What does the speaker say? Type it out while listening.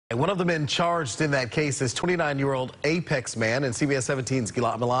One of the men charged in that case is 29-year-old Apex man, and CBS 17's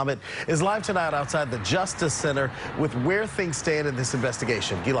Gilad Malamed is live tonight outside the Justice Center with where things stand in this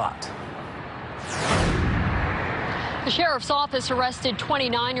investigation. Gilad. The sheriff's office arrested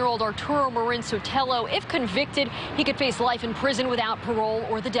 29-year-old Arturo Marin Sotelo. If convicted, he could face life in prison without parole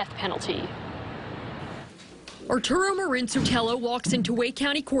or the death penalty. Arturo Marin Sotelo walks into Wake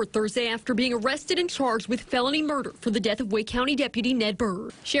County Court Thursday after being arrested and charged with felony murder for the death of Wake County Deputy Ned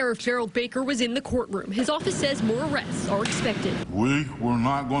Byrd. Sheriff Gerald Baker was in the courtroom. His office says more arrests are expected. We were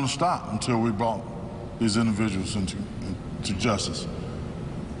not going to stop until we brought these individuals into justice.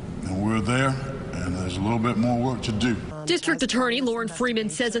 And we're there, and there's a little bit more work to do. District Attorney Lauren Freeman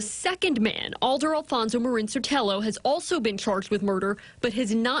says a second man, Alder Alfonso Marin Sotelo, has also been charged with murder, but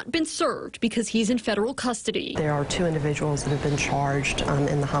has not been served because he's in federal custody. There are two individuals that have been charged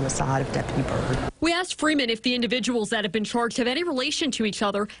in the homicide of Deputy Byrd. We asked Freeman if the individuals that have been charged have any relation to each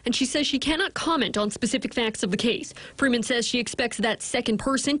other, and she says she cannot comment on specific facts of the case. Freeman says she expects that second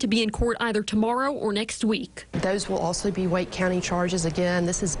person to be in court either tomorrow or next week. Those will also be Wake County charges. Again,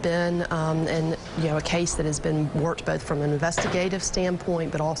 this has been a case that has been worked both from an investigative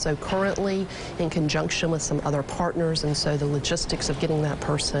standpoint, but also currently in conjunction with some other partners, and so the logistics of getting that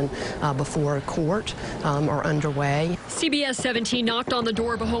person before a court are underway. CBS 17 knocked on the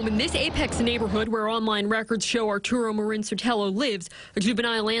door of a home in this Apex neighborhood where online records show Arturo Marin Sotelo lives. A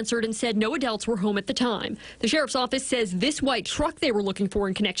juvenile answered and said no adults were home at the time. The sheriff's office says this white truck they were looking for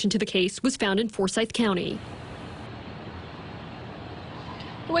in connection to the case was found in Forsyth County.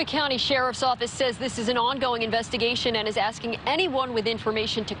 The Wake County Sheriff's Office says this is an ongoing investigation and is asking anyone with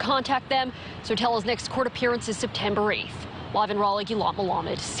information to contact them. Sotelo's next court appearance is September 8th. Live in Raleigh, Gilad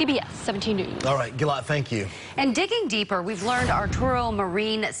Malamed, CBS 17 News. All right, Gilad, thank you. And digging deeper, we've learned Arturo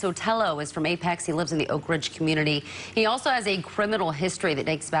Marin Sotelo is from Apex. He lives in the Oak Ridge community. He also has a criminal history that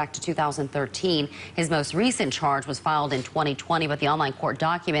dates back to 2013. His most recent charge was filed in 2020, but the online court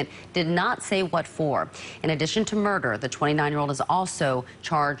document did not say what for. In addition to murder, the 29-year-old is also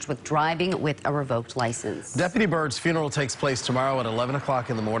charged with driving with a revoked license. Deputy Byrd's funeral takes place tomorrow at 11 o'clock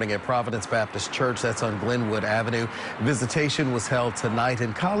in the morning at Providence Baptist Church. That's on Glenwood Avenue. Visitation was held tonight,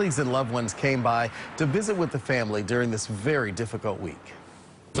 and colleagues and loved ones came by to visit with the family during this very difficult week.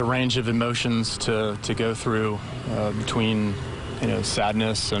 The range of emotions to go through between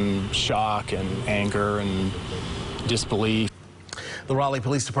sadness and shock and anger and disbelief. The Raleigh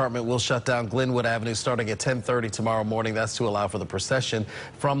Police Department will shut down Glenwood Avenue starting at 10:30 tomorrow morning. That's to allow for the procession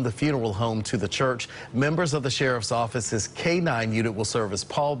from the funeral home to the church. Members of the Sheriff's Office's K-9 unit will serve as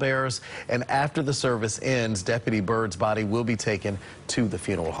pallbearers, and after the service ends, Deputy Byrd's body will be taken to the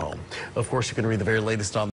funeral home. Of course, you can read the very latest on